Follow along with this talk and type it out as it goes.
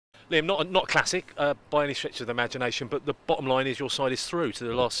Liam, not classic by any stretch of the imagination, but the bottom line is your side is through to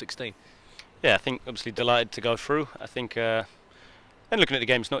the last 16. Yeah, I think obviously delighted to go through. I think, and looking at the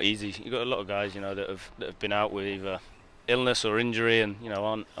game, it's not easy. You've got a lot of guys, that have been out with either illness or injury, and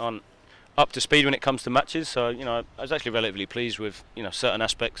aren't up to speed when it comes to matches. So I was actually relatively pleased with certain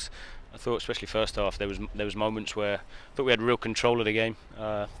aspects. I thought, especially first half, there was moments where I thought we had real control of the game.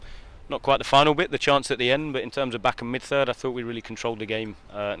 Not quite the final bit, the chance at the end, but in terms of back and mid-third, I thought we really controlled the game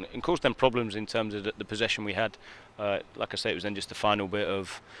and caused them problems in terms of the possession we had. Like I say, it was then just the final bit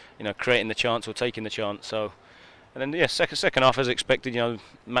of creating the chance or taking the chance. So, and then second half as expected,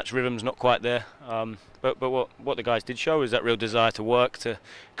 match rhythm's not quite there. But what the guys did show is that real desire to work, to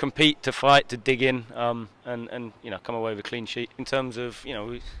compete, to fight, to dig in, and come away with a clean sheet. In terms of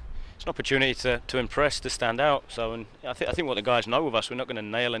it's an opportunity to impress, to stand out. So, and I think what the guys know of us, we're not going to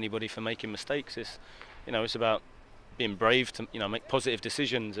nail anybody for making mistakes. It's about being brave to make positive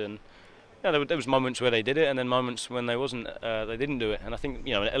decisions. And there was moments where they did it, and then moments when they didn't do it. And I think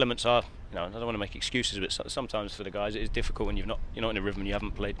elements are I don't want to make excuses, but sometimes for the guys it is difficult when you're not in a rhythm and you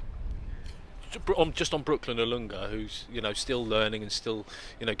haven't played. Just on Brooklyn Olunga, who's still learning and still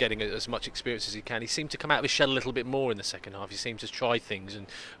getting as much experience as he can. He seemed to come out of his shell a little bit more in the second half. He seemed to try things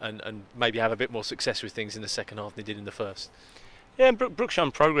and maybe have a bit more success with things in the second half than he did in the first. Yeah, and Brooks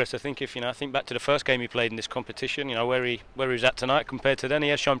shown progress. I think if I think back to the first game he played in this competition, where he was at tonight compared to then, he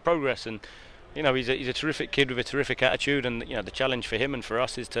has shown progress. And he's a terrific kid with a terrific attitude, and the challenge for him and for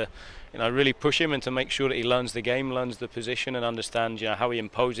us is to really push him and to make sure that he learns the game, learns the position, and understands how he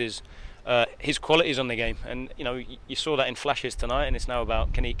imposes his qualities on the game. And you saw that in flashes tonight, and it's now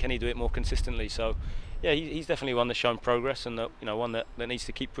about can he do it more consistently. So yeah, he's definitely one that's shown progress, and one that needs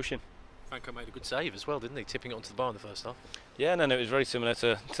to keep pushing. Franco made a good save as well, didn't he? Tipping it onto the bar in the first half. Yeah, no, it was very similar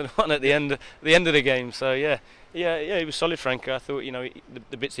to the one at the end of the game. So yeah, he was solid, Franco. I thought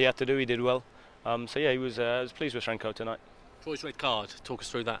the bits he had to do, he did well. So yeah, I was pleased with Franco tonight. Troy's red card, talk us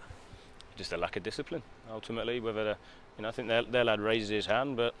through that. Just a lack of discipline, ultimately. Whether I think their lad raises his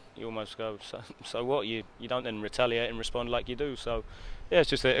hand, but you almost go, so what? You don't then retaliate and respond like you do. So yeah, it's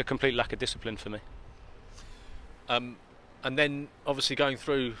just a complete lack of discipline for me. And then obviously going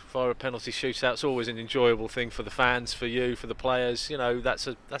through via a penalty shootout's always an enjoyable thing for the fans, for you, for the players. That's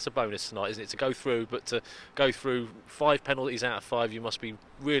a bonus tonight, isn't it? To go through, but to go through 5 penalties out of 5, you must be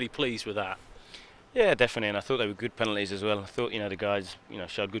really pleased with that. Yeah, definitely, and I thought they were good penalties as well. I thought the guys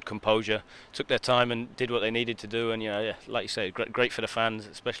showed good composure, took their time and did what they needed to do, and like you say, great for the fans,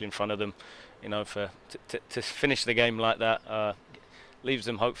 especially in front of them. To finish the game like that leaves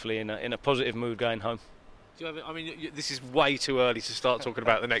them hopefully in a positive mood going home. This is way too early to start talking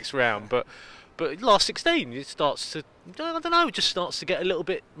about the next round, but last 16 it starts to it just starts to get a little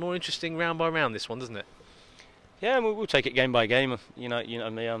bit more interesting round by round. This one, doesn't it? Yeah, we'll take it game by game. You know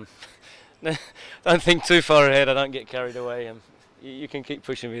me. Don't think too far ahead. I don't get carried away. You can keep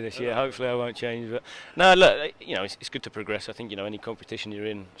pushing me this year. Hopefully, I won't change. But no, look, it's good to progress. I think any competition you're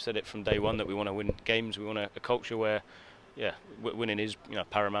in. Said it from day one that we want to win games. We want a culture where, winning is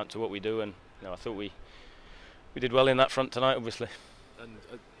paramount to what we do. And I thought we did well in that front tonight, obviously. And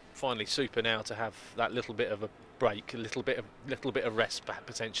finally, super now to have that little bit of a break, a little bit of rest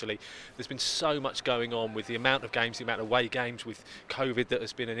potentially. There's been so much going on with the amount of games, the amount of away games, with COVID that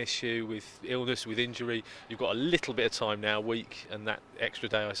has been an issue, with illness, with injury. You've got a little bit of time now, a week, and that extra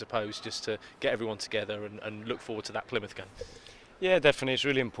day, I suppose, just to get everyone together and look forward to that Plymouth game. Yeah, definitely. It's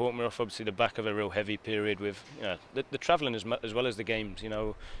really important. We're off obviously the back of a real heavy period with the travelling as well as the games.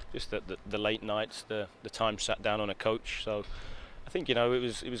 Just the late nights, the time sat down on a coach. So I think it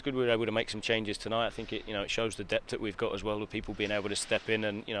was good we were able to make some changes tonight. I think it shows the depth that we've got as well, with people being able to step in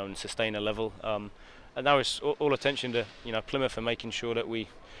and and sustain a level. And now it's all attention to Plymouth and making sure that we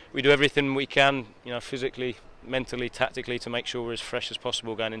do everything we can physically, mentally, tactically, to make sure we're as fresh as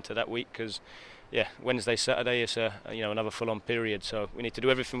possible going into that week, because Wednesday, Saturday is another full-on period. So we need to do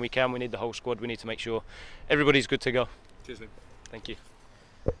everything we can. We need the whole squad. We need to make sure everybody's good to go. Cheers, Liam. Thank you.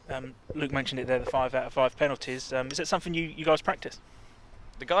 Luke mentioned it there, the 5 out of 5 penalties. Is that something you guys practice?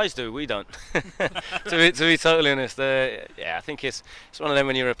 The guys do, we don't. to be totally honest, I think it's one of them.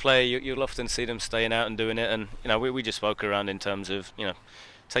 When you're a player, you'll often see them staying out and doing it, and we just spoke around in terms of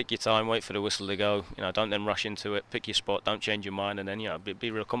take your time, wait for the whistle to go. Don't then rush into it. Pick your spot, don't change your mind, and then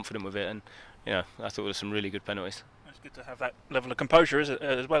be real confident with it. And I thought there were some really good penalties. It's good to have that level of composure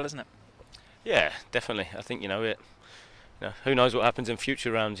as well, isn't it? Yeah, definitely. I think who knows what happens in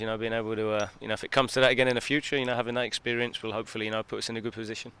future rounds. Being able to if it comes to that again in the future, having that experience will hopefully put us in a good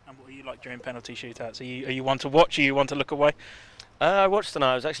position. And what are you like during penalty shootouts? Are you one to watch? Are you one to look away? I watched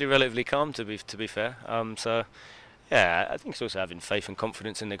tonight. I was actually relatively calm, to be fair. So Yeah, I think it's also having faith and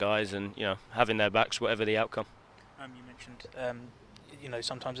confidence in the guys, and having their backs whatever the outcome. You mentioned,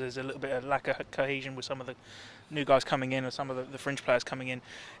 sometimes there's a little bit of lack of cohesion with some of the new guys coming in, or some of the fringe players coming in.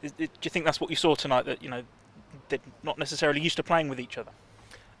 Do you think that's what you saw tonight? That they're not necessarily used to playing with each other.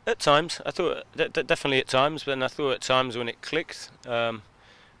 At times, I thought definitely at times, but then I thought at times when it clicked. I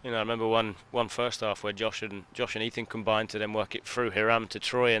remember one first half where Josh and Ethan combined to then work it through Hiram to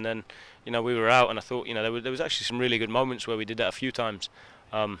Troy, and then we were out, and I thought there was actually some really good moments where we did that a few times,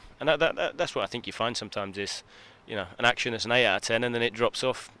 and that's what I think you find sometimes is an action that's an 8 out of 10, and then it drops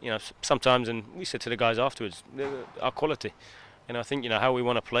off. Sometimes, and we said to the guys afterwards, our quality. I think how we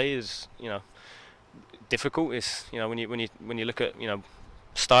want to play is difficult. It's when you look at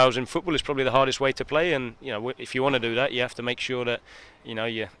styles in football is probably the hardest way to play, and if you want to do that, you have to make sure that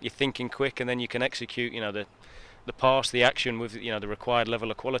you're thinking quick, and then you can execute the pass, the action with the required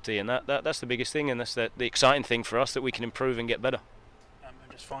level of quality, and that's the biggest thing, and that's the exciting thing for us, that we can improve and get better. And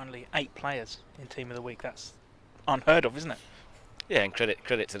just finally, 8 players in Team of the Week. That's unheard of, isn't it? Yeah, and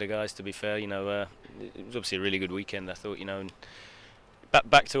credit to the guys. To be fair, it was obviously a really good weekend. I thought and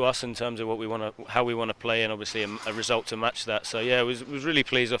back to us in terms of how we want to play, and obviously a result to match that. So yeah, was really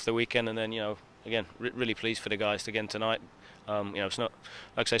pleased off the weekend, and then again really pleased for the guys again tonight. It's not,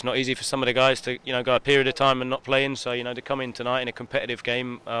 like I say, it's not easy for some of the guys to go a period of time and not playing. So to come in tonight in a competitive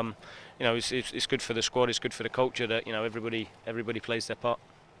game, it's good for the squad. It's good for the culture that everybody plays their part.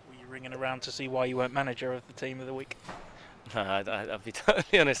 Were you ringing around to see why you weren't manager of the Team of the Week? I'll be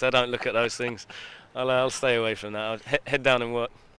totally honest. I don't look at those things. I'll stay away from that. I'll head down and work.